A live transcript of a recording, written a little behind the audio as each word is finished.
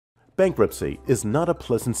Bankruptcy is not a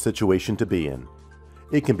pleasant situation to be in.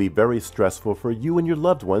 It can be very stressful for you and your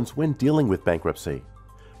loved ones when dealing with bankruptcy.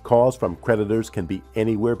 Calls from creditors can be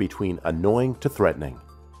anywhere between annoying to threatening.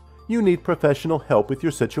 You need professional help with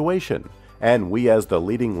your situation, and we, as the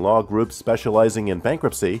leading law group specializing in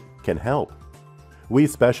bankruptcy, can help. We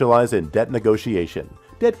specialize in debt negotiation,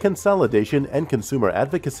 debt consolidation, and consumer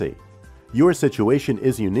advocacy. Your situation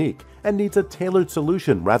is unique and needs a tailored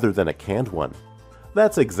solution rather than a canned one.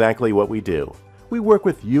 That's exactly what we do. We work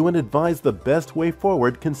with you and advise the best way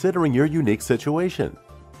forward considering your unique situation.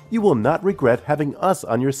 You will not regret having us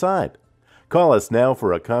on your side. Call us now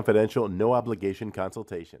for a confidential, no-obligation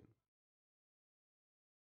consultation.